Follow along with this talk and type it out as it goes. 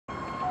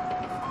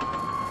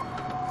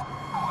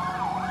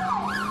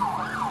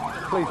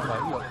Please,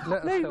 mate,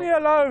 look, leave me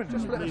alone.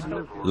 Just let us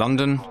know.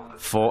 London,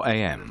 4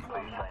 a.m.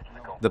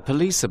 The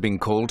police have been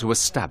called to a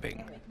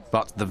stabbing,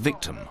 but the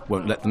victim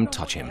won't let them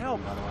touch him.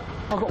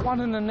 I've got one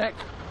in the neck.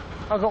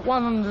 I've got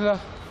one under the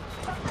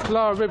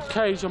lower rib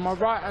cage on my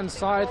right-hand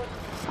side.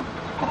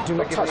 Do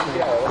not touch me.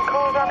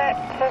 Calls on it.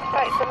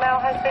 Suspect the male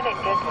has been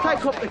injured.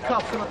 Take off the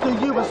cuffs and I'll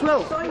do you as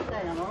well.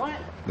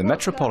 The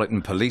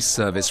Metropolitan Police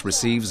Service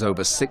receives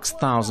over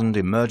 6,000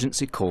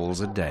 emergency calls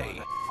a day.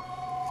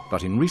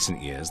 But in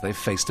recent years, they've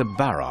faced a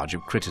barrage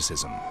of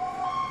criticism.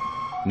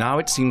 Now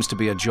it seems to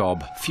be a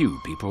job few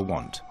people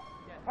want.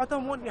 I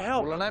don't want your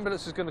help. Well, an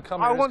ambulance is going to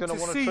come I here and want it's to going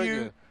to want see to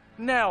treat you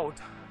nailed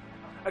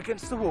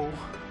against the wall.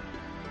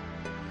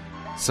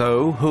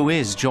 So, who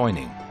is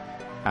joining?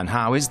 And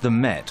how is the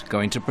Met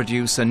going to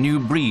produce a new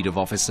breed of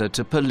officer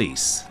to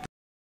police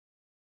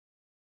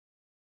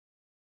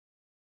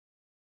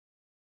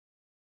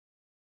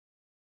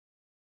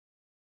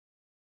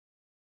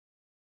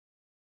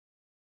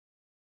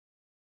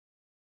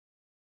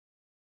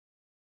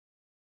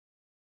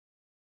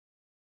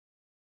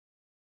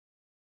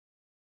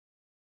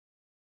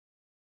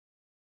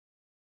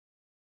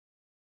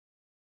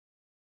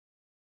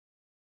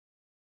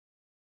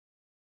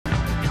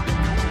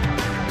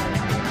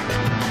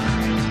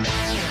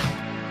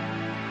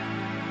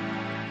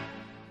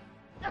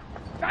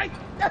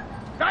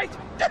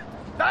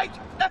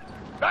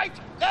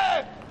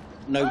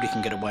Nobody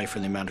can get away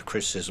from the amount of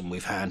criticism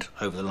we've had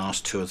over the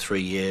last 2 or 3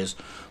 years.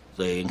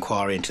 The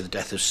inquiry into the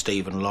death of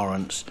Stephen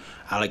Lawrence,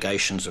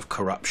 allegations of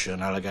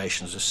corruption,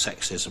 allegations of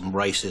sexism,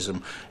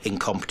 racism,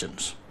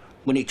 incompetence.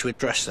 We need to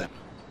address them.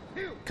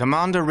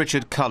 Commander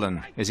Richard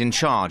Cullen is in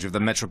charge of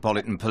the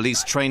Metropolitan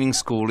Police Training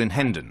School in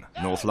Hendon,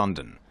 North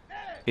London.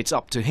 It's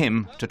up to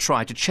him to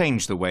try to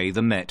change the way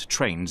the Met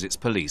trains its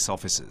police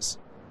officers.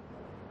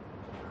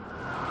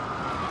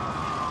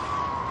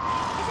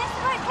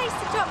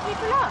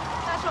 People up.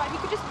 That's right, you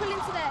could just pull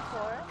into there for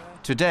us.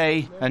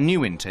 Today, a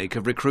new intake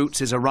of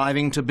recruits is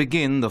arriving to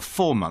begin the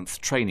 4-month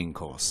training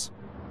course.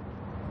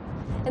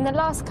 In the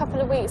last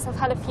couple of weeks, I've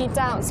had a few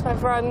doubts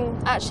whether I'm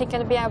actually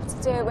going to be able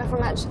to do it, whether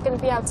I'm actually going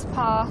to be able to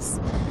pass.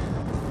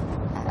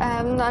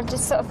 I've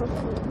just sort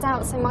of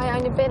doubts in my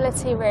own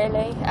ability,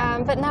 really.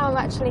 But now I'm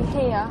actually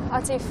here,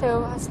 I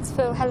feel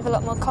a hell of a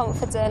lot more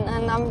confident,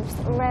 and I'm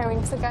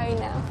raring to go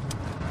now.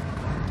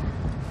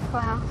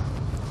 Wow.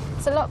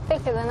 It's a lot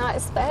bigger than I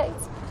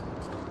expect.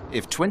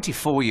 If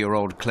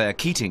 24-year-old Clare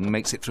Keating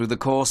makes it through the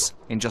course,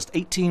 in just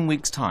 18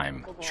 weeks'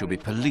 time, she'll be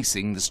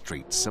policing the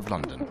streets of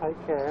London.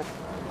 Take care.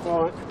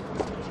 All right.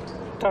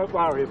 Don't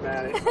worry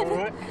about it, all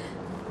right?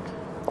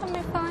 I'll be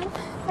fine.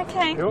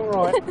 OK. You're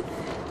all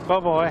right.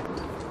 Bye-bye.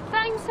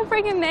 Thanks for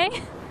bringing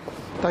me.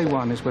 Day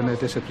one is when their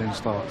discipline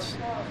starts.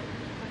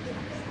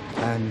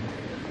 And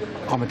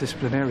I'm a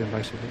disciplinarian,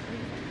 basically,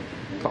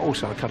 but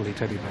also a cuddly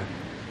teddy bear.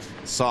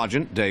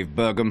 Sergeant Dave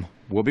Burgum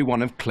will be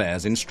one of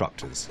Clare's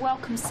instructors.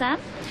 Welcome, Sam.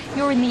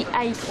 You're in the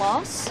A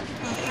class.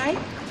 OK.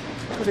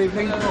 Good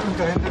evening. Welcome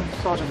to Hendon.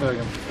 Sergeant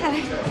Bergen.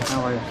 Hello.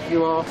 How are you?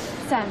 You are?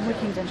 Sam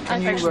Wickington.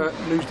 Can you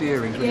lose the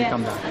earrings when you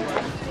come down?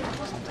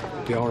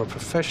 We are a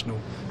professional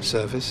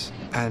service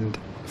and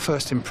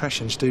first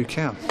impressions do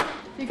count.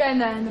 You go in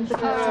there and then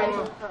book a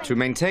table. To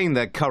maintain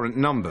their current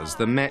numbers,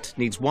 the Met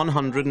needs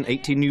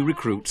 180 new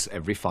recruits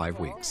every 5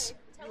 weeks.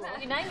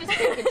 Your name is a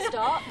good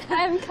start.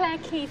 I'm Clare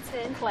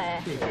Keating.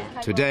 Claire.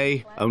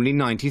 Today, only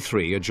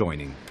 93 are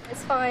joining.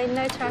 It's fine,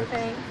 no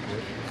traffic.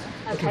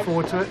 Looking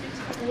forward to it?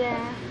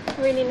 Yeah,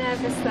 really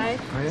nervous though.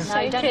 Oh, yeah? No,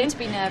 you don't need to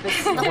be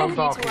nervous. Nothing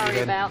for you to worry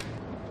about.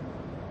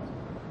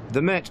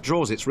 The Met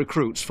draws its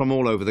recruits from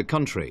all over the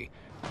country.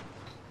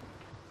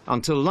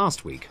 Until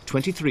last week,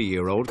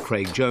 23-year-old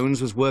Craig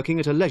Jones was working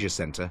at a leisure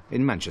centre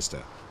in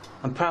Manchester.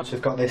 I'm proud to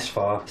have got this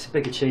far. It's a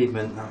big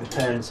achievement. My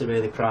parents are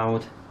really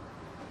proud.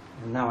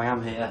 And now I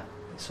am here.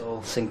 It's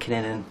all sinking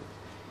in, and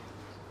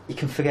you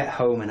can forget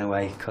home in a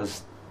way,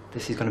 because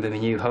this is going to be my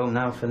new home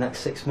now for the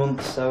next 6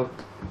 months, so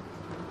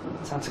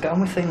it's time to get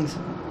on with things.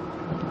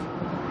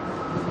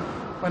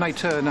 When they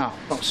turn up,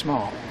 not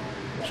smart,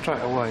 straight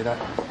away that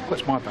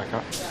puts my back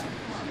up.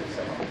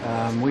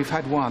 We've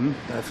had one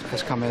that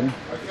has come in.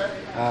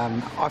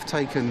 I've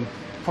taken,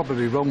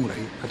 probably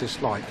wrongly, a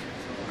dislike.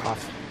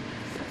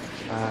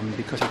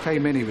 Because he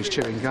came in, he was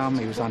chewing gum,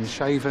 he was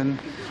unshaven,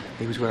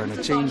 he was wearing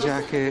a jean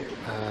jacket,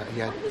 he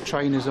had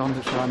trainers on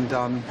that were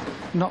undone.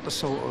 Not the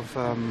sort of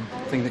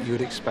thing that you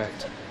would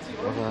expect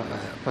of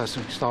a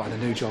person starting a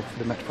new job for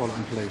the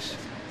Metropolitan Police.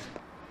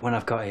 When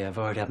I've got here, I've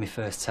already had my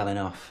first telling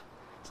off.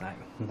 It's like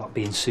not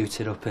being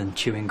suited up and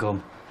chewing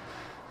gum.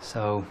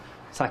 So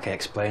it's like I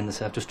explained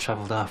that I've just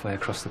travelled halfway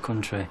across the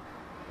country.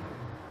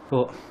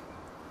 But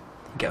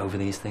you get over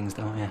these things,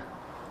 don't you?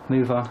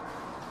 Move on.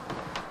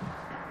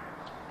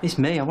 It's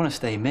me, I want to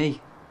stay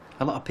me.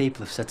 A lot of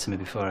people have said to me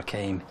before I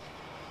came,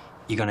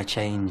 you're going to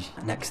change.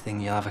 Next thing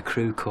you'll have a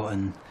crew cut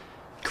and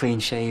clean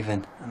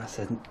shaven. And I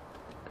said,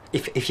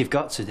 if you've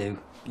got to do,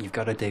 you've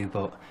got to do,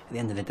 but at the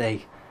end of the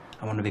day,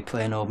 I want to be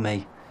plain old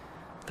me.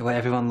 The way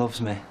everyone loves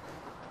me.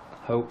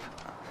 Hope.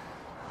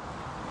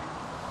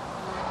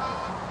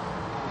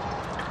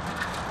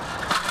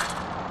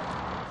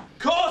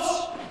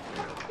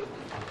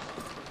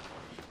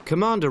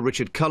 Commander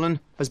Richard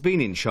Cullen has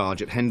been in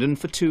charge at Hendon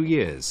for 2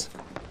 years.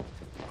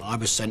 I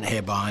was sent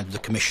here by the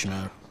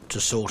Commissioner to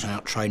sort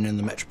out training in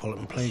the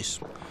Metropolitan Police.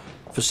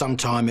 For some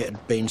time it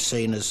had been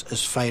seen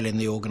as failing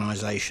the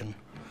organisation.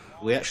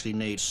 We actually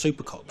need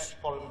super cops.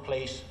 Metropolitan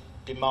Police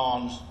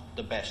demands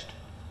the best.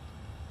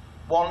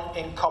 One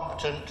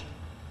incompetent,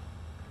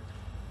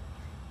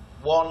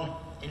 one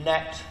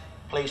inept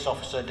police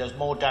officer does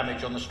more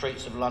damage on the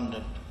streets of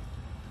London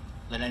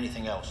than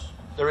anything else.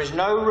 There is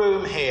no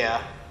room here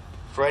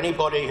for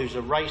anybody who's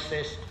a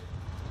racist,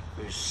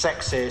 who's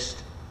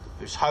sexist,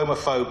 who's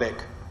homophobic,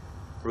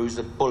 or who's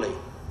a bully.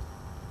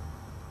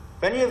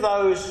 If any of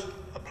those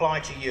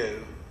apply to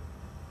you,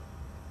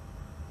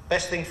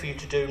 best thing for you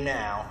to do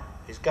now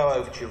is go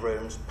over to your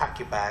rooms, pack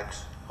your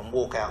bags, and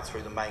walk out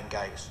through the main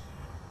gates.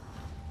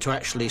 To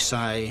actually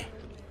say,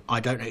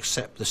 I don't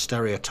accept the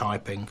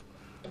stereotyping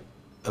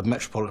of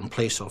Metropolitan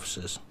police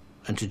officers,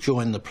 and to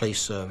join the police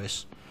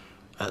service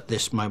at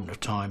this moment of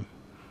time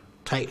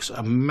takes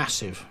a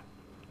massive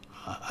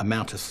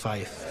amount of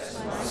faith.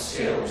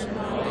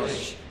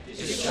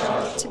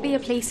 To be a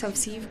police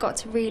officer, you've got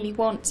to really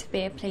want to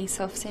be a police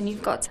officer, and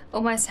you've got to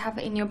almost have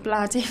it in your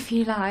blood, if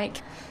you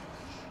like.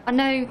 I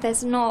know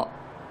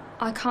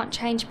I can't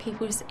change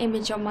people's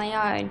image on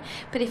my own,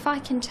 but if I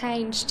can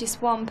change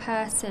just one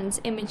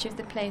person's image of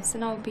the police,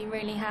 then I'll be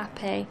really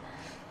happy.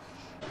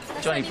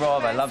 Johnny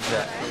Bravo loves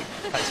it.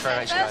 Thanks very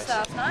much, guys.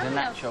 He's a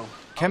natural.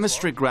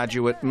 Chemistry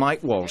graduate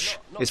Mike Walsh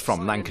is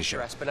from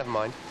Lancashire. But never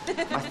mind.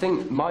 I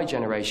think my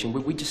generation,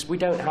 we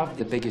don't have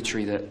the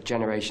bigotry that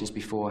generations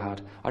before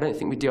had. I don't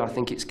think we do. I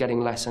think it's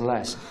getting less and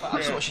less.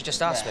 That's what she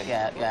just asked me.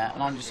 Yeah,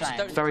 and I'm just saying.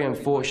 It's very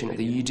unfortunate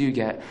that you do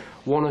get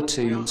one or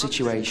two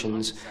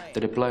situations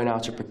that are blown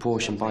out of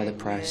proportion by the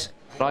press.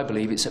 But I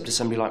believe it's up to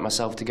somebody like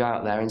myself to go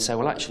out there and say,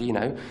 well, actually, you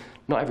know,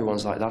 not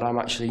everyone's like that. I'm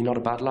actually not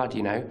a bad lad,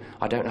 you know.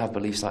 I don't have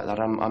beliefs like that.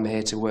 I'm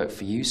here to work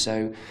for you,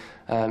 so,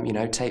 you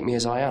know, take me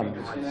as I am.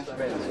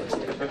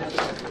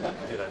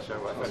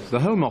 The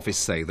Home Office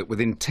say that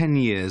within 10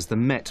 years the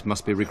Met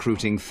must be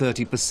recruiting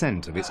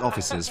 30% of its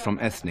officers from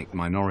ethnic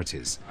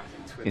minorities.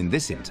 In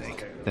this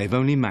intake, they've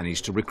only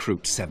managed to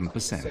recruit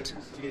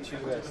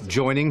 7%.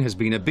 Joining has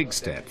been a big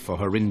step for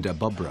Harinder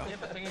Bobra.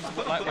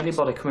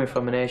 Anybody coming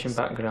from an Asian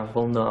background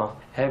will know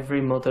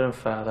every mother and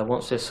father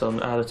wants their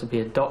son either to be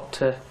a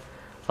doctor,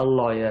 a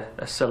lawyer,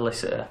 a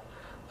solicitor.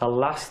 The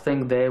last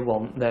thing they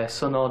want their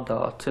son or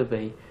daughter to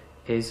be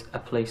is a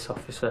police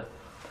officer.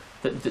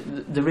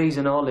 The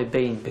reason only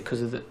being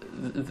because of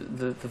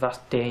the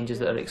vast dangers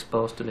that are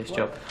exposed to this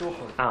job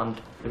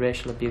and the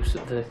racial abuse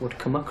that they would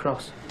come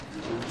across.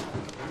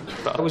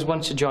 But I always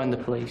wanted to join the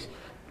police.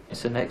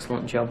 It's an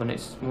excellent job and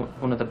it's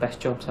one of the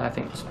best jobs I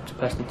think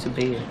personally to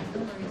be in.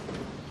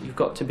 You've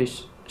got to be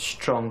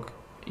strong,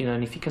 you know,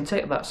 and if you can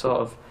take that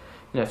sort of,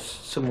 you know, if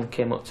someone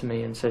came up to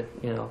me and said,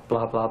 you know,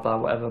 blah blah blah,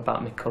 whatever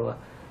about my colour,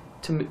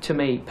 to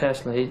me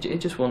personally, it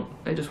just won't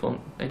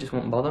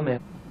bother me.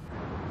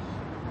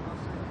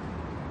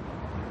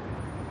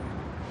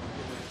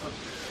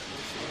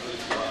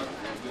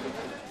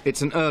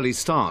 It's an early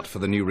start for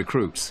the new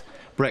recruits.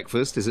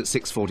 Breakfast is at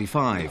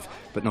 6:45,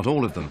 but not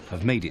all of them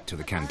have made it to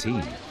the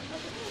canteen.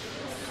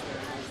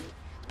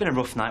 It's been a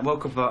rough night.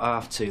 Woke up about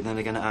 2:30, then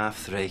again at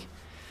 3:30.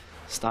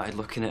 Started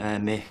looking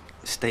at my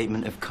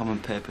statement of common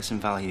purpose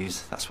and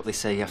values. That's what they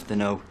say you have to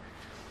know.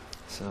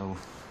 So,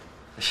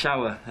 a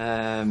shower.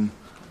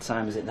 What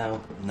time is it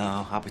now?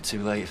 No, I'll be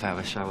too late if I have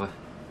a shower.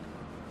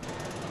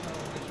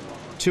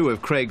 Two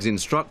of Craig's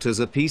instructors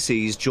are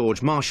PCs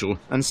George Marshall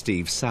and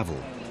Steve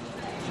Saville.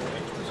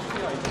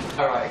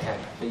 All right, okay.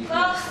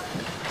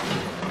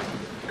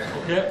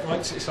 Yeah,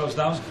 right, sit yourselves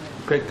down.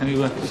 Craig, can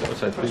you sit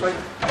outside, please?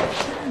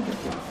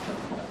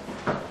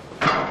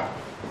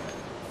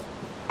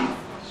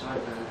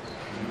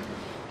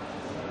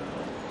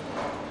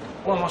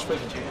 Why am I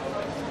speaking to you?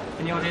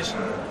 Any ideas?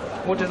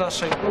 What did I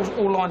say?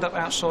 All lined up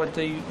outside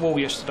the wall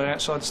yesterday,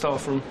 outside the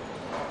staff room.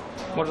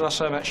 What did I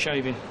say about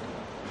shaving?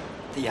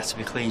 That you have to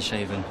be clean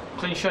shaven.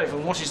 Clean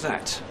shaven? What is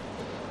that?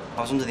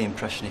 I was under the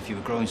impression if you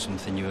were growing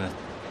something, you were...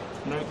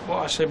 No, what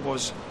I said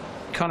was,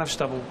 you can't have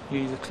stubble.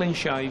 You either clean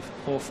shave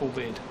or full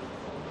beard.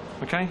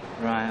 Okay?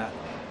 Right.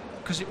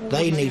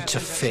 They need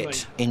to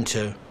fit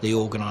into the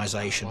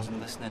organisation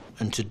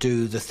and to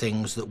do the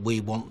things that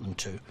we want them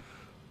to.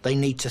 They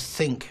need to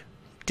think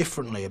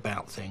differently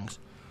about things,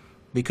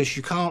 because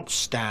you can't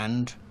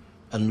stand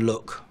and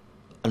look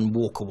and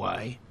walk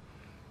away.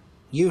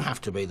 You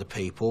have to be the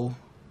people,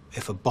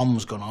 if a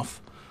bomb's gone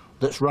off,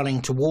 that's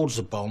running towards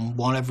the bomb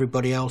while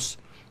everybody else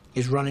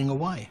is running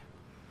away.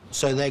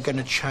 So they're going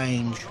to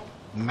change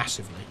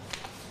massively.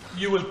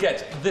 You will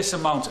get this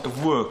amount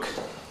of work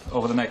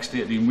over the next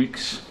 18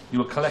 weeks. You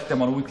will collect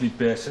them on a weekly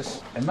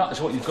basis, and that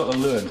is what you've got to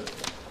learn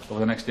over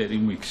the next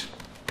 18 weeks.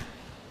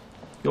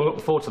 You're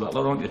looking forward to that,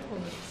 aren't you?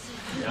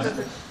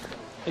 Yeah.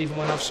 Even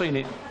when I've seen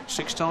it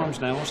 6 times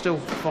now, I still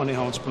find it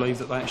hard to believe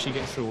that they actually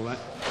get through all that.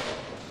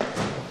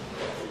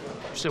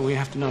 Still, we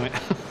have to know it.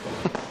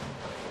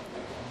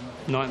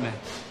 Nightmare.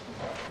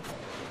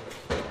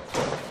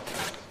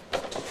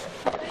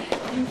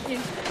 Thank you.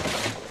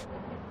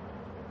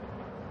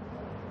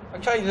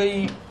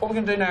 Okay, what we're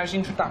going to do now is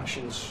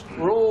introductions.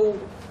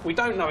 We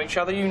don't know each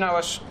other, you know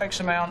us X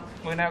amount,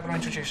 we're now going to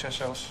introduce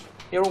ourselves.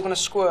 You're all going to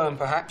squirm,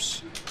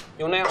 perhaps.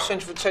 You're now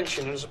centre of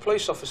attention, and as a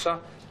police officer,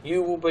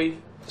 you will be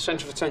the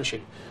centre of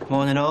attention.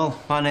 Morning all,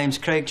 my name's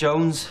Craig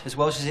Jones, as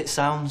Welsh as it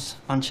sounds,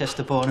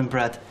 Manchester born and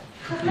bred.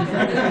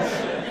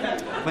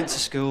 Went to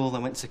school,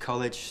 then went to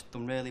college,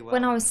 done really well.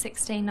 When I was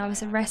 16, I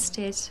was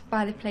arrested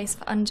by the police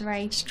for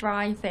underage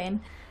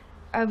driving.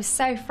 I was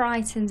so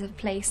frightened of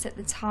police at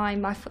the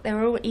time. I thought they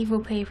were all evil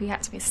people. You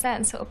had to be a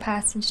certain sort of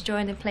person to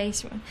join the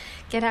police,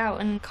 get out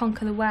and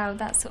conquer the world,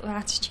 that sort of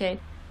attitude.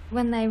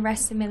 When they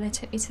arrested me, they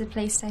took me to the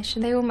police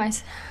station. They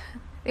almost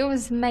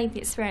made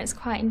the experience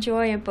quite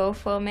enjoyable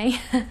for me,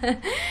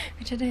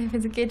 which I don't know if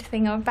it's a good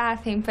thing or a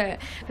bad thing, but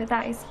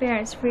that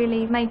experience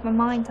really made my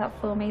mind up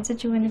for me to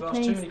join the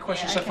police. You've asked too many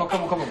questions so far.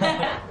 Come on.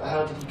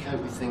 How did you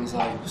cope with things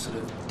like sort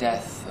of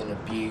death and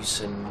abuse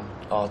and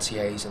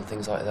RTAs and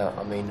things like that?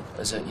 I mean,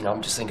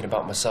 I'm just thinking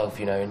about myself,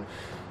 in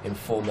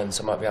 4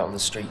 months I might be out on the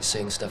street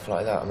seeing stuff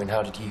like that. I mean,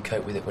 how did you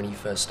cope with it when you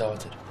first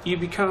started? You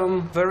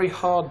become very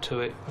hard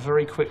to it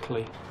very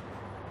quickly.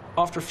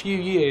 After a few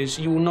years,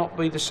 you will not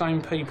be the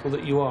same people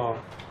that you are.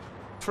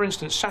 For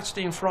instance,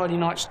 Saturday and Friday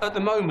nights at the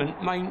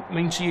moment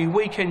mean to you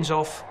weekends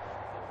off,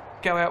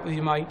 go out with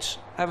your mates,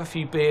 have a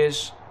few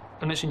beers,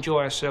 and let's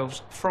enjoy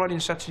ourselves. Friday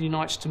and Saturday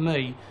nights to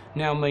me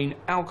now mean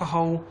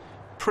alcohol,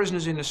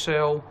 prisoners in the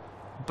cell,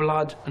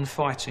 blood and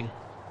fighting,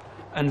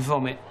 and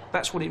vomit.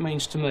 That's what it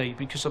means to me,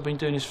 because I've been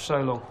doing this for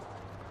so long.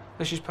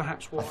 This is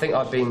perhaps what... I think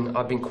I've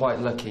been quite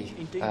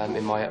lucky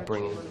in my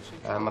upbringing.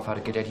 I've had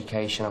a good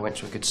education, I went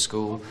to a good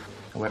school,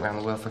 I went around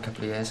the world for a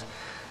couple of years,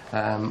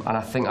 and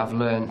I think I've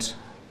learnt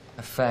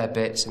a fair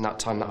bit in that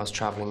time that I was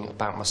travelling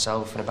about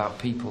myself and about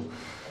people.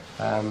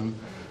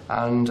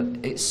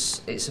 And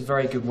it's a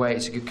very good way,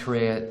 it's a good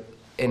career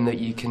in that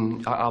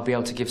I'll be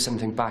able to give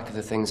something back of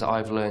the things that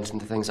I've learnt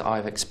and the things that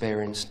I've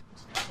experienced.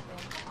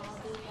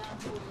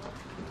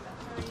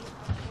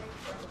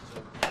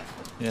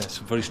 Yeah,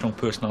 some very strong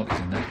personalities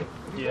in there.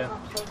 Yeah.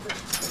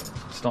 It's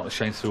starting to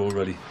shine through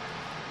already.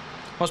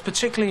 I was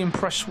particularly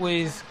impressed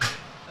with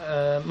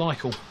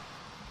Michael,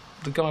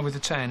 the guy with the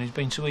tan who's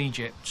been to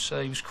Egypt.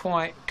 So he was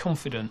quite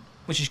confident,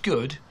 which is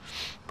good,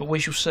 but we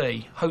shall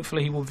see.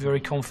 Hopefully he will be very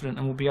confident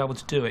and will be able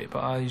to do it,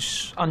 but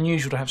it's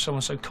unusual to have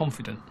someone so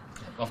confident.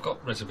 I've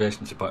got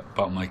reservations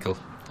about Michael,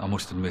 I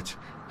must admit.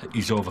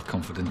 He's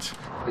overconfident.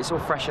 It's all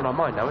fresh in our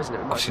mind now, isn't it?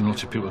 I've seen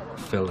lots of people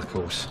fail the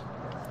course.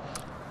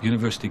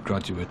 University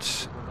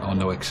graduates are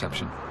no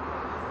exception.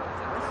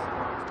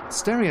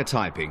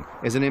 Stereotyping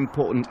is an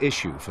important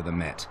issue for the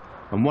Met,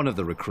 and one of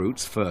the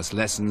recruits' first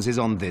lessons is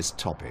on this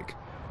topic.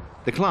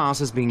 The class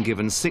has been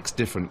given 6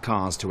 different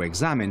cars to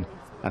examine,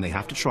 and they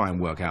have to try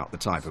and work out the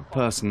type of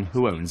person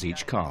who owns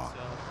each car.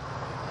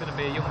 It's going to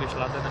be a youngish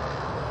lad, isn't it?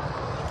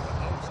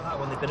 What's that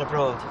one? They've been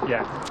abroad?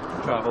 Yeah,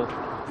 travel.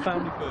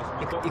 Family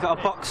person. You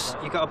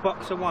got a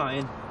box of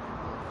wine.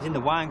 He's in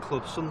the wine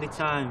club Sunday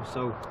time,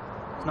 so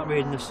he's not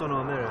reading the Sun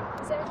or Mirror.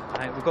 Is it?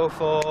 Right, we'll go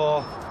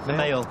for the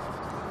Mail.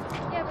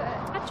 Yeah,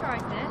 but I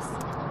tried this.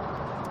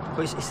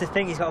 But it's the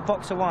thing, he's got a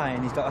box of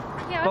wine, he's got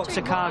a box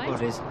of car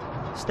goodies.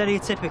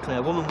 Stereotypically,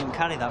 a woman wouldn't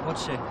carry that, would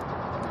she? I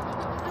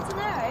don't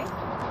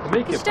know.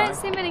 Make You it don't back.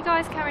 see many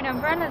guys carrying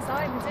umbrellas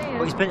either, do you?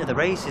 Well, he's been to the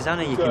races,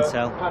 hasn't he, you can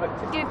tell.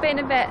 You've been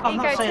a bit I'm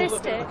not saying-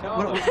 egotistic.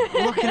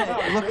 We're looking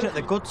at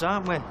the goods,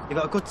 aren't we? You've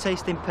got a good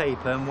taste in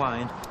paper and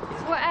wine.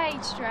 What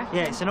age do you reckon?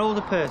 Yeah, it's an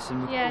older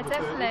person. Yeah,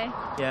 definitely.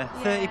 Yeah,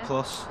 30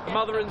 plus. A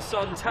mother and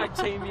son tag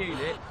team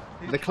unit.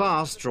 The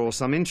class draw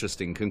some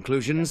interesting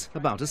conclusions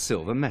about a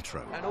silver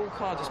Metro. And all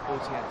car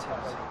sporting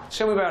activity.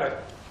 Tell me about it.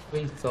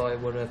 We thought it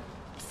was a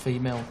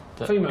female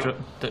that,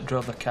 that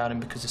drove the car in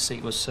because the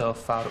seat was so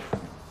far up,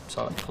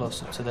 sort of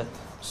closer to the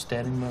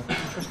steering wheel.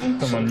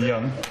 Someone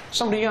young.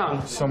 Somebody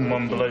young?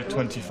 Someone below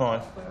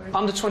 25.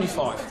 Under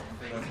 25?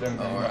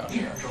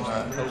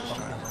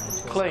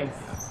 Clean?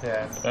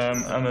 Yeah.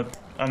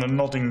 And a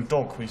nodding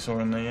dog we saw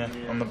in the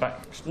on the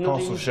back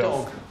parcel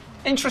shelf. Dog.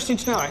 Interesting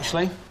to know,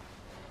 actually.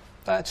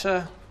 That's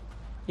a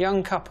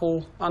young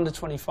couple, under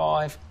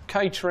 25,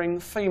 catering,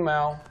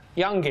 female,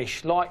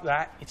 youngish, like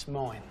that, it's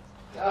mine.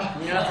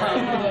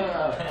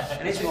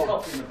 And it's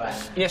mine.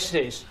 Yes,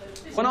 it is.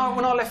 When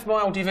I left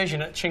my old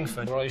division at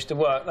Chingford, where I used to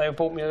work, they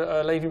bought me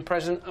a leaving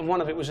present, and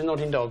one of it was a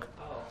nodding dog.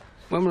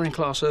 When we're in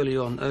class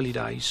early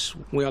days,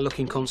 we are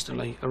looking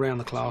constantly around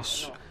the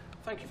class.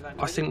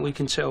 I think we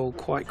can tell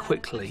quite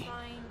quickly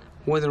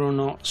whether or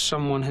not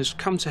someone has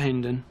come to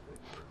Hendon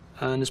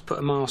and has put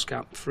a mask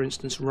up, for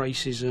instance,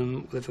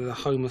 racism, whether they're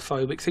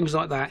homophobic, things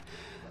like that.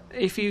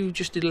 If you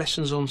just did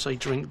lessons on, say,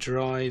 drink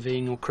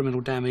driving or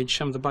criminal damage,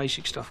 some of the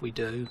basic stuff we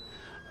do,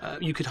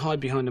 you could hide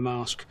behind a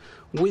mask.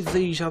 With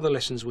these other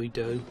lessons we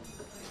do,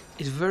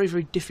 it's very,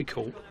 very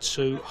difficult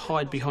to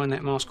hide behind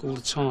that mask all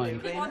the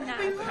time.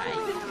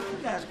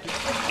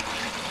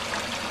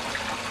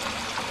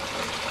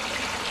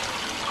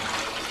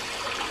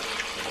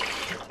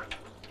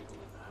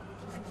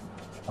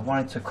 I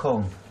wanted to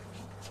come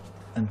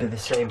and be the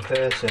same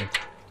person.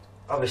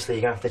 Obviously,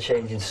 you're going to have to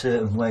change in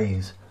certain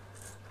ways.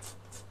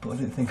 but I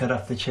didn't think I'd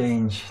have to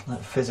change,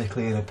 like,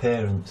 physically in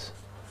appearance.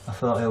 I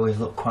thought I always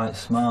looked quite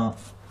smart.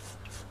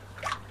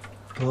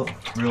 But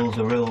rules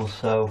are rules,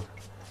 so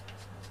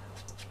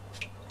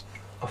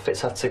off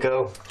it's had to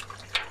go.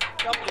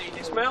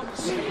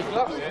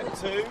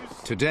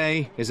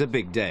 Today is a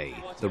big day.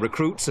 The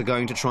recruits are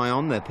going to try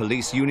on their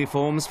police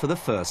uniforms for the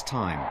first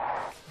time.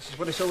 This is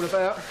what it's all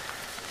about.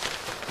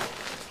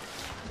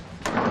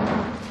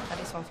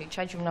 This one for you.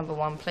 Change room number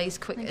 1, please,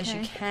 quick as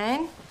you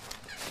can.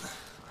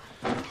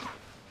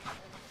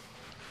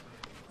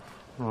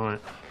 Right.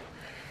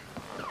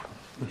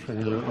 That's when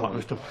you look like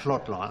Mr.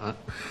 Plod like that.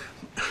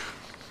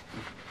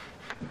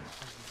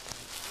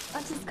 I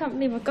just can't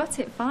believe I got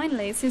it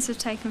finally. It seems to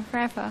have taken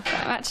forever. I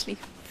actually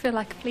feel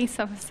like a police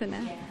officer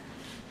now.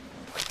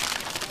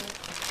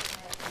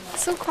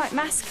 It's all quite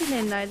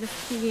masculine though, the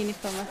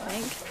uniform, I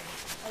think.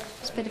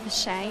 It's a bit of a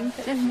shame,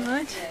 but never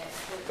mind.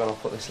 Go on, I'll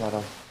put this lad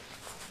on.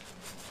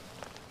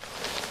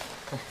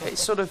 It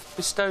sort of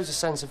bestows a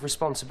sense of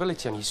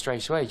responsibility on you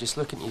straight away. Just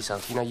looking at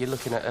yourself, you know, you're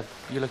looking at a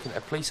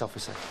police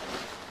officer.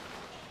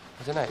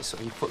 I don't know. It's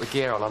sort of, you put the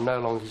gear on. I'm no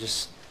longer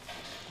just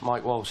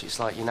Mike Walsh. It's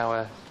like, you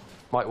know,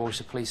 Mike Walsh,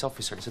 a police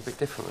officer. It's a bit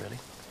different, really.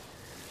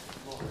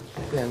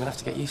 Yeah, I'm gonna have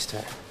to get used to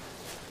it.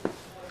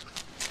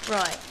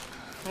 Right.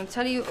 I'm going to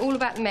tell you all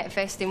about the Met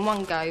Vest in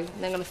one go, and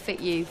then I'm going to fit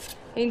you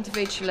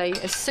individually.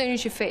 As soon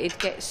as you're fitted,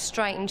 get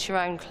straight into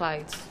your own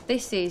clothes.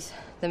 This is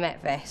the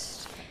Met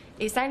Vest.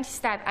 It's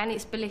anti-stab and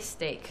it's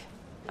ballistic,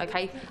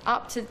 OK?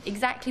 Up to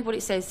exactly what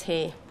it says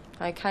here,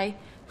 OK?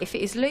 If it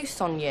is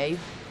loose on you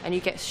and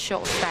you get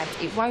shot or stabbed,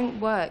 it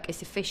won't work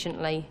as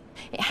efficiently.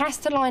 It has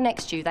to lie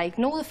next to you. They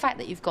ignore the fact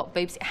that you've got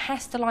boobs. It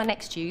has to lie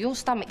next to you. Your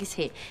stomach is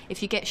here.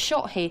 If you get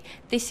shot here,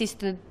 this is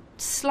the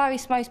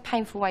slowest, most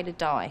painful way to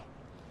die.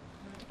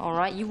 All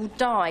right, you will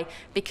die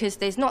because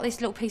there's not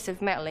this little piece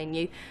of metal in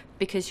you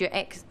because your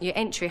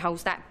entry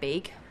hole's that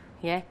big,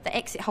 yeah? The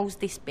exit hole's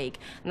this big,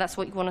 and that's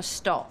what you want to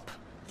stop.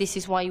 This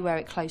is why you wear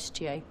it close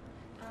to you.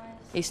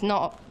 It's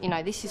not, you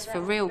know, this is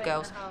for real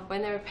girls.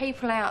 When there are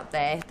people out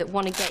there that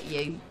want to get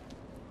you,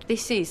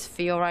 this is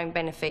for your own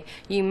benefit.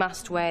 You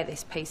must wear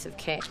this piece of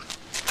kit. Is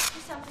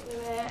this something we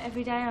wear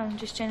every day on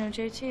just general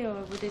duty, or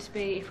would this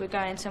be if we're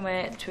going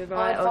somewhere to I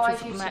provide or advise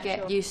to you to match?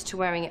 get used to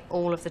wearing it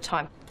all of the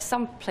time.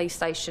 Some police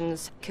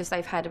stations, because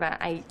they've had about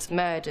 8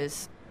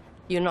 murders,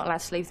 you're not allowed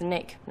to leave the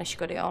nick unless you've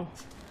got it on.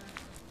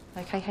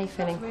 OK, how you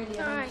feeling? Really,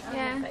 all right,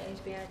 yeah. But you need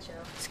to be agile.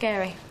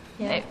 Scary.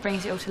 Yeah. It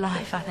brings it all to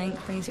life, I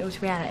think. Brings it all to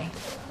reality.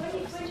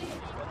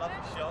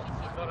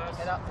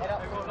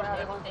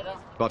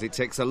 But it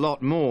takes a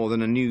lot more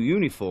than a new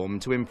uniform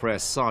to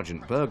impress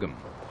Sergeant Burgum.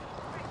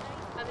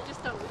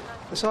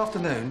 This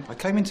afternoon, I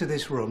came into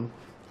this room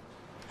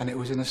and it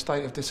was in a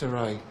state of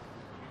disarray.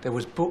 There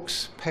was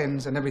books,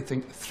 pens and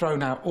everything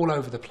thrown out all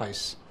over the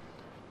place.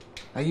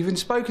 Now, you've been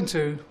spoken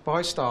to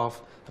by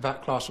staff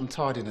about classroom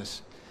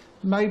tidiness.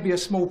 Maybe a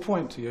small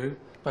point to you,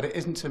 but it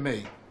isn't to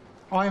me.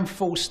 I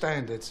enforce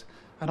standards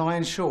and I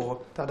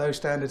ensure that those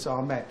standards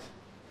are met.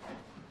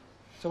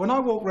 So when I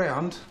walk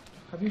round,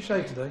 have you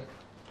shaved today?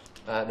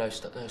 No,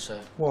 sir.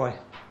 Why?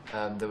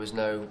 There was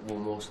no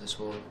warm water this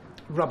morning.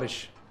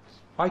 Rubbish.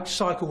 I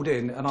cycled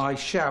in and I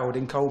showered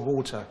in cold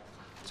water.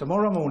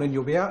 Tomorrow morning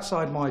you'll be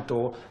outside my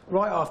door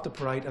right after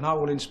parade and I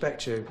will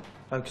inspect you,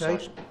 OK?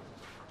 Sergeant.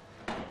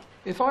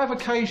 If I have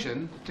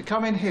occasion to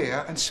come in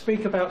here and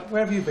speak about...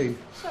 Where have you been?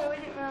 Sorry, we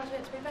didn't realise we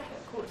had to be back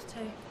at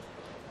 1:45.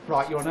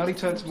 Right, you're on early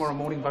turn tomorrow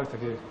morning, both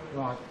of you.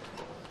 Right.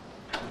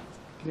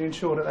 Can you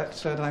ensure that that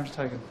surname's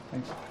taken?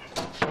 Thanks.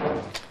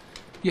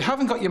 You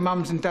haven't got your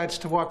mums and dads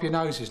to wipe your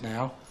noses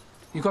now.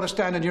 You've got to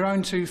stand on your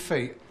own 2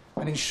 feet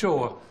and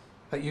ensure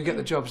that you get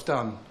the jobs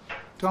done.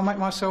 Do I make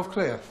myself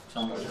clear?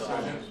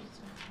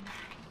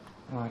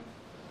 Right.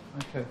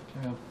 OK,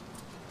 carry on.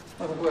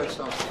 Have a word,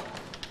 Sergeant.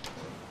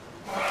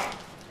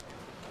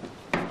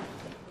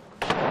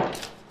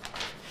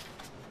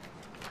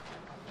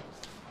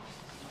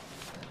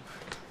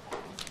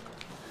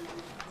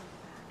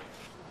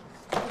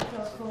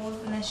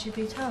 Unless you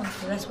be told,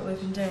 so that's what we've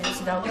been doing.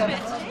 So they'll Can I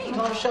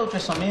have a shoulder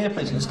dress on my ear,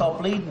 please? I'm going to start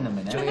bleeding in a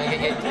minute.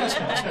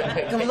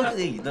 Come on, look at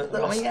these. Look,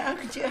 I mean, how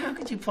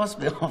could you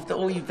possibly, after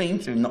all you've been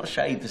through, not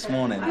shave this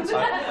morning? Like,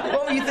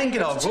 what were you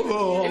thinking of? Get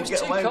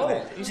away with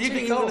it. Do you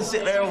think you're going to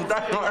sit there all day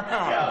like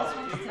that?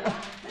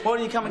 Why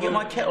don't you come and get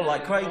my kettle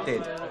like Craig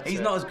did? He's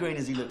not as green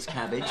as he looks,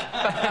 cabbage.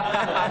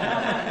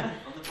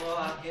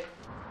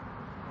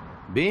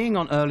 Being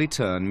on early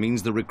turn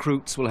means the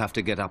recruits will have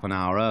to get up an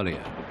hour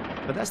earlier.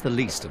 But that's the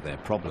least of their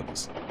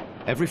problems.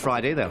 Every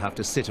Friday they'll have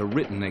to sit a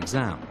written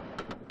exam.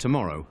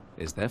 Tomorrow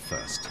is their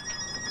first.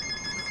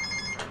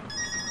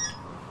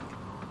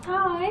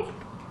 Hi.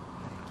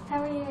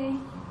 How are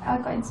you? I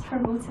got into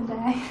trouble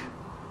today.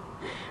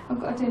 I've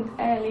got to do an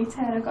early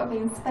turn. I've got to be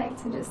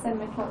inspected at 7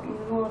 o'clock in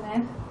the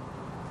morning.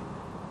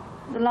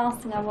 The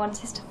last thing I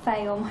want is to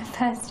fail my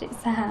first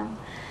exam.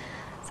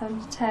 So I'm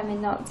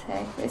determined not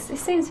to. It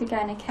seems to be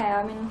going okay.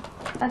 I mean,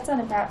 I've done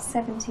about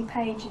 70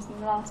 pages in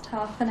the last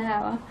half an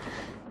hour.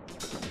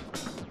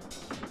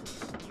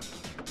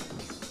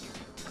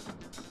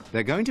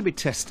 They're going to be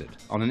tested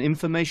on an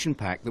information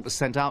pack that was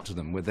sent out to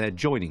them with their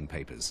joining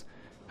papers.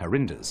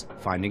 Harinder's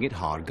finding it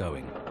hard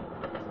going.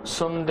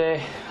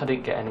 Sunday, I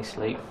didn't get any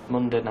sleep.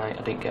 Monday night,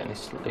 I didn't get any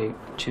sleep.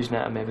 Tuesday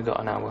night, I maybe got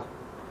an hour.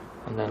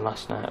 And then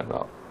last night, I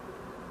got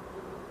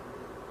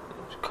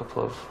a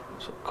couple of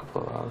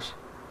hours.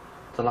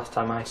 The last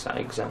time I sat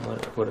exam were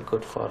a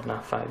good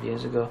 4.5, 5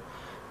 years ago.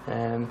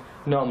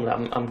 Normally,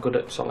 I'm good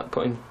at sort of like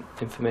putting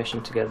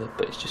information together,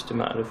 but it's just a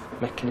matter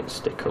of making it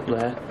stick up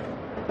there.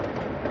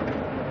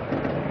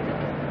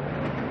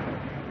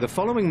 The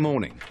following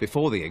morning,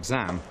 before the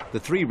exam, the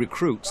 3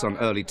 recruits on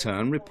early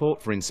turn report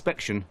for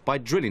inspection by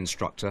drill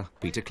instructor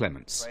Peter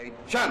Clements.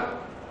 Shan!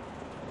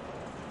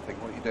 I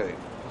think what you're doing.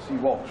 See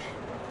Walsh.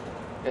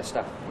 Yes,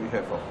 staff. What are you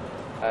here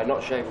for?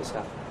 Not shaving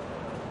staff.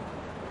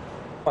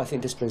 I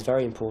think discipline is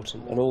very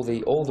important, and all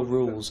the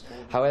rules,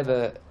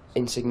 however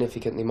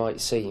insignificant they might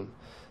seem,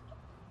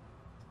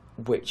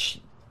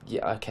 which,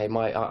 yeah, okay,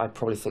 I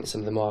probably think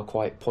some of them are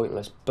quite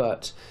pointless,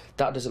 but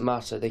that doesn't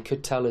matter. They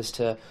could tell us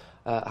to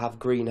have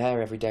green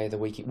hair every day of the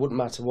week. It wouldn't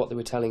matter what they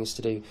were telling us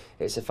to do.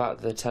 It's the fact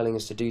that they're telling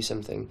us to do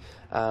something,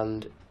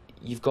 and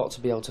you've got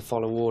to be able to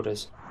follow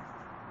orders.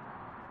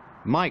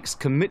 Mike's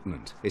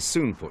commitment is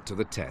soon put to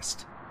the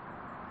test.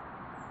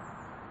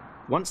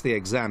 Once the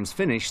exam's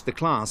finished, the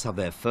class have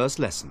their first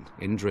lesson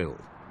in drill.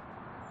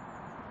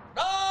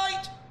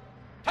 Right!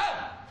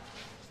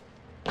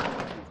 Turn!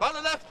 On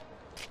the left!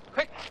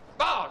 Quick!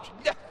 Barge!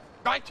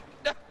 Right!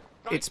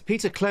 It's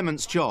Peter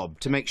Clements' job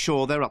to make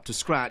sure they're up to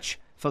scratch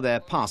for their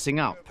passing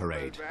out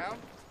parade.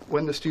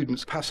 When the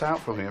students pass out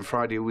from here on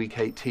Friday week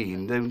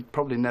 18, they'll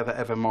probably never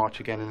ever march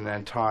again in their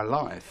entire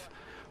life,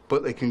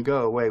 but they can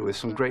go away with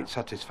some great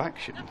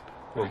satisfaction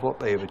of what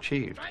they have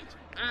achieved.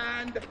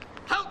 And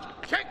halt!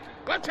 Check!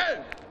 1, 2!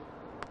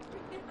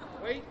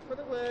 Wait for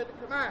the word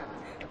command,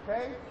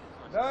 okay?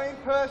 No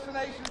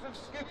impersonations of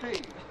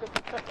Skippy.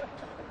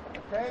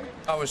 Okay?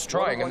 I was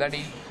trying, and then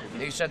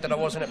he said that I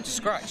wasn't up to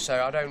scratch, so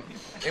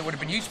it would have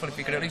been useful if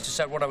he could at least have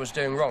said what I was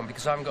doing wrong,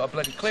 because I haven't got a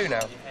bloody clue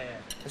now.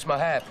 It's my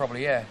hair,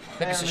 probably, yeah.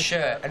 Maybe it's a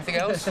shirt. Anything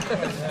else?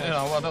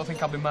 Well, I don't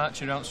think I'll be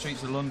marching around the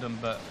streets of London,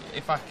 but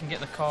if I can get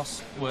the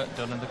course work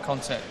done and the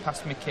content,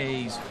 pass me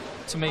keys,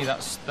 to me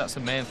that's the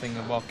main thing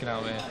of walking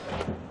out here.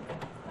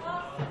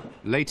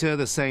 Later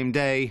the same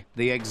day,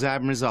 the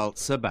exam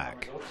results are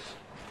back.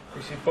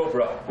 You see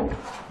Bobra,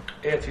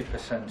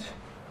 80%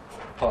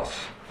 pass.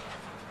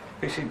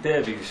 You see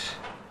Davies,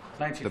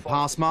 94%. The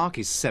pass mark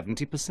is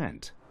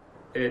 70%.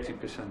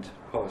 80%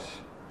 pass.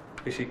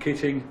 You see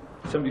Keating,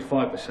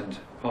 75%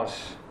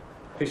 pass.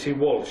 You see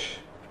Walsh,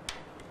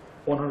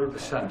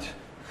 100%.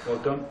 Well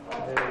done.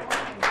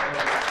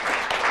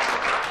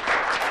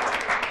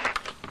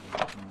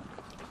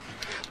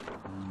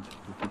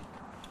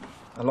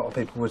 A lot of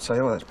people would say,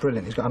 oh, that's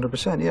brilliant, he's got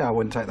 100%. Yeah, I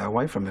wouldn't take that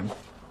away from him.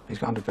 He's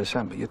got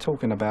 100%, but you're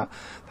talking about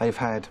they've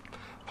had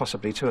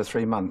possibly 2 or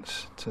 3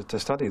 months to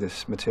study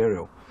this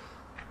material.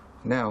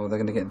 Now they're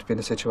going to get to be in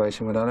a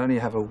situation where they'll only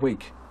have a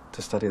week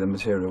to study the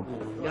material.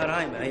 You're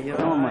right, mate, you're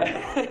on, mate.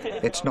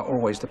 It's not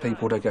always the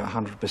people that get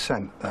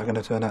 100% that are going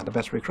to turn out the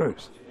best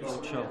recruits.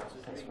 Sure.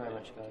 Thanks very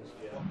much, guys.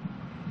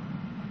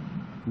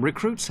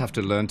 Recruits have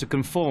to learn to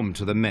conform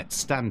to the Met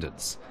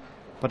standards.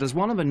 But as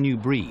one of a new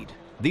breed,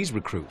 these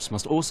recruits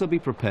must also be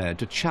prepared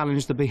to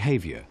challenge the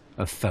behaviour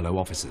of fellow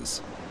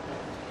officers.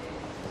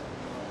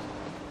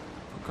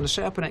 I'm going to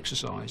set up an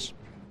exercise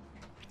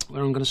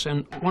where I'm going to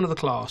send one of the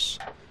class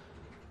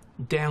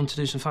down to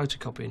do some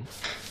photocopying.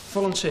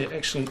 Volunteer,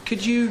 excellent.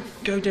 Could you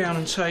go down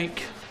and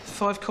take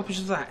 5 copies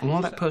of that? And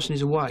while that person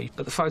is away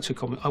at the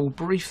photocopy, I will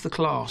brief the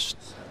class.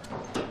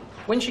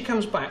 When she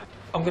comes back,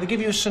 I'm going to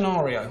give you a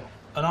scenario,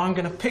 and I'm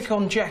going to pick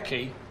on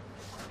Jackie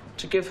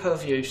to give her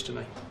views to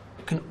me.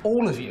 Can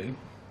all of you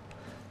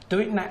do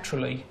it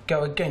naturally,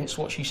 go against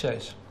what she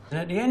says? And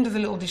at the end of the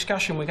little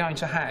discussion we're going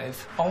to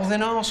have, I'll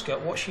then ask her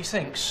what she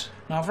thinks.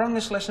 Now, I've run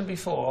this lesson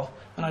before,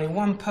 and only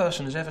one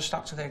person has ever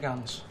stuck to their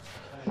guns.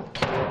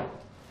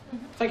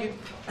 Thank you.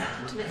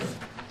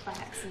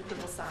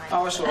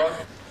 Oh, that's all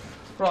right.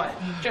 Right,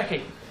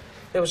 Jackie,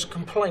 there was a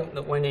complaint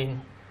that went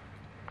in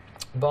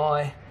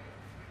by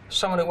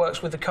someone that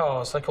works with the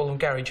cars. They call them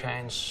garage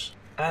hands.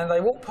 And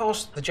they walked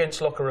past the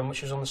gents' locker room,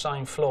 which was on the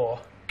same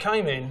floor,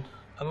 came in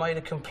and made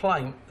a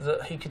complaint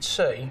that he could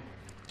see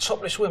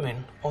topless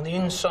women on the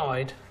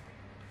inside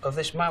of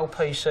this male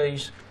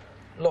PC's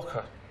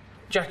locker.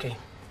 Jackie,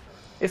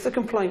 if the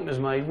complaint was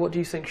made, what do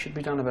you think should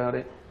be done about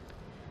it?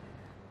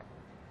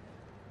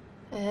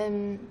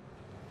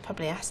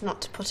 Probably ask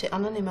not to put it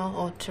on anymore,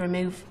 or to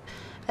remove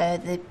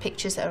the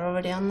pictures that are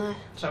already on there.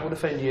 So that would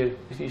offend you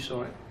if you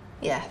saw it?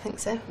 Yeah, I think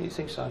so. You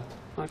think so?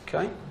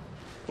 OK.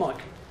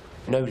 Mike?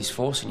 Nobody's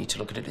forcing you to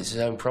look at it as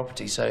his own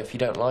property, so if you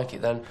don't like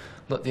it, then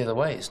look the other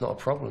way. It's not a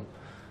problem.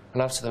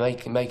 And after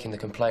making the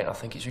complaint, I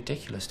think it's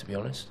ridiculous, to be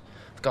honest.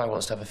 If a guy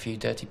wants to have a few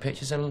dirty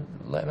pictures, then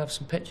let him have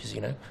some pictures,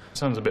 you know.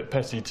 Sounds a bit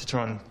petty to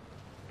try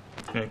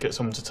and get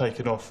someone to take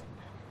it off.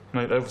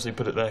 They obviously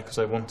put it there because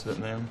they wanted it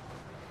now.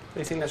 Do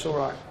you think that's all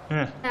right?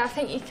 Yeah. I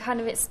think you kind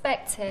of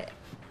expect it.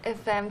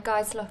 of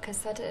guys' lockers,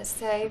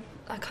 so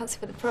I can't see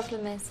what the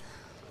problem is.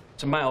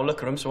 It's a male look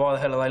at them, so why the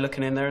hell are they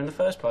looking in there in the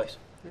first place?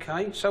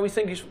 OK, so we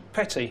think it's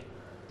petty.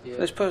 Yeah.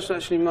 This person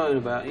actually moan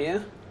about it, yeah?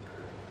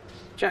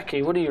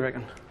 Jackie, what do you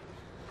reckon?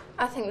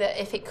 I think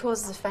that if it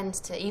causes offence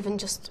to even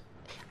just...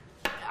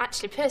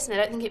 Actually, personally,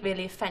 I don't think it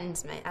really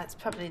offends me. That's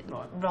probably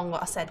wrong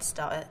what I said to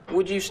start it.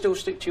 Would you still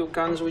stick to your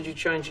guns, or would you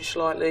change it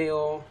slightly,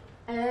 or...?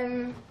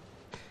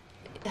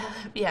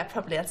 Yeah,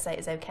 probably I'd say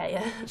it's OK,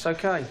 yeah. It's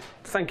OK.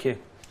 Thank you.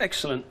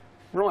 Excellent.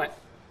 Right.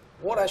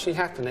 What actually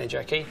happened there,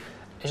 Jackie,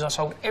 is I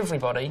told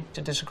everybody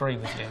to disagree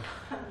with you.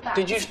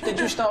 Did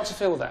you start to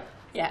feel that?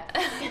 Yeah.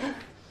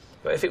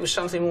 But if it was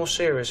something more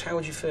serious, how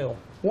would you feel?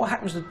 What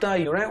happens the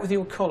day you're out with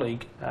your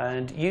colleague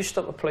and you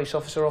stop a police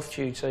officer off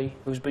duty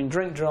who's been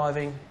drink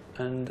driving,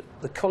 and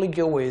the colleague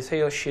you're with,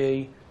 he or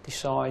she,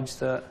 decides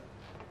that,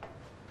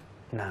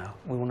 no,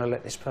 we want to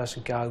let this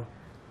person go.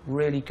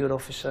 Really good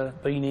officer,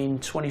 been in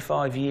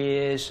 25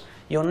 years.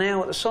 You're now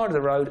at the side of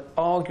the road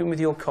arguing with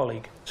your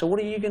colleague. So what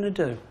are you going to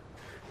do?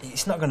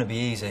 It's not going to be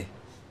easy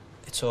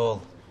at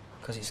all,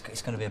 because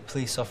it's going to be a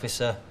police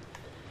officer.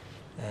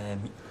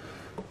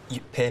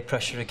 Peer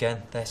pressure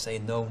again. They're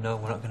saying, no,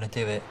 we're not going to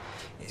do it.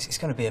 It's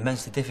going to be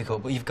immensely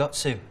difficult, but you've got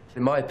to.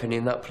 In my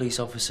opinion, that police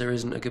officer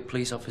isn't a good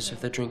police officer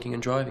if they're drinking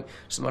and driving.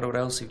 Doesn't matter what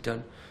else you've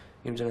done.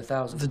 You've done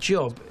 1,000. The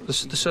job, the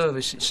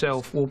service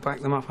itself, will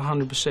back them up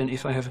 100%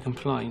 if they have a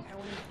complaint.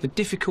 The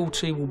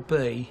difficulty will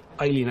be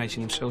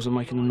alienating themselves and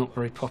making them not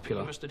very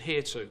popular. Must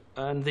adhere to.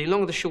 And the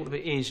long and the short of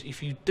it is,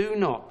 if you do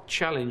not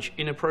challenge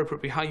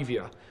inappropriate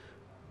behaviour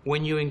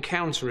when you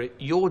encounter it,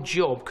 your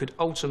job could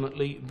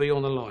ultimately be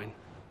on the line.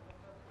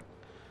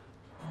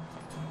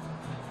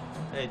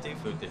 They do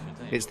feel different,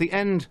 don't you? It's the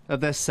end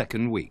of their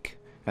second week,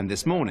 and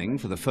this morning,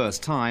 for the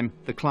first time,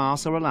 the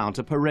class are allowed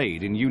to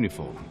parade in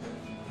uniform.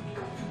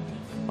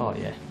 Oh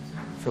yeah,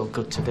 feel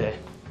good today,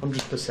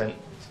 100%.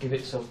 Let's give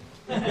it some.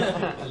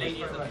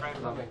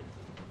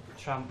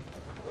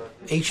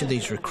 Each of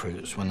these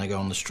recruits, when they go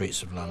on the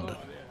streets of London,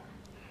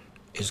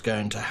 is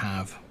going to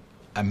have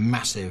a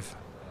massive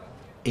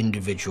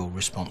individual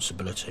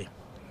responsibility.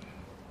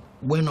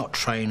 We're not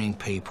training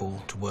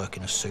people to work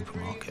in a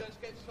supermarket.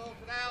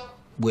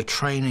 We're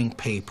training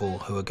people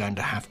who are going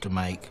to have to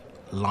make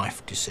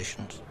life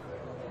decisions.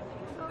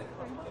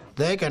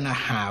 They're going to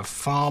have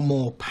far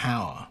more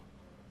power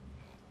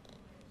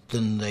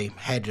than the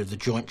head of the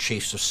Joint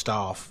Chiefs of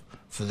Staff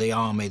for the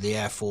Army, the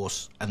Air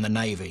Force and the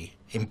Navy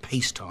in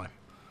peacetime.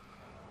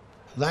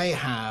 They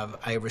have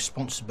a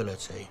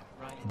responsibility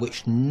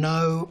which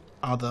no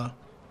other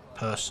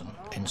person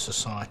in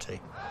society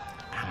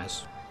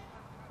has.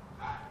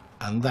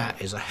 And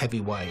that is a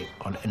heavy weight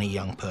on any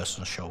young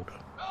person's shoulder.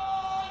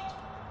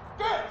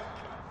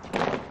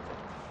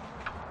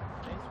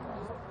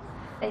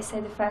 They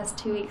say the first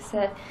 2 weeks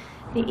are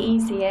the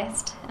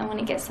easiest, and when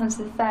it gets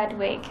onto the third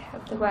week,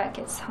 the work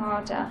gets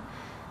harder.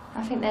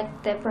 I think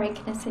they're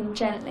breaking us in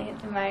gently at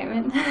the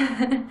moment.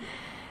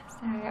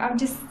 So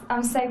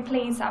I'm so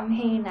pleased that I'm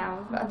here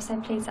now. I'm so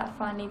pleased that I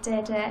finally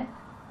did it.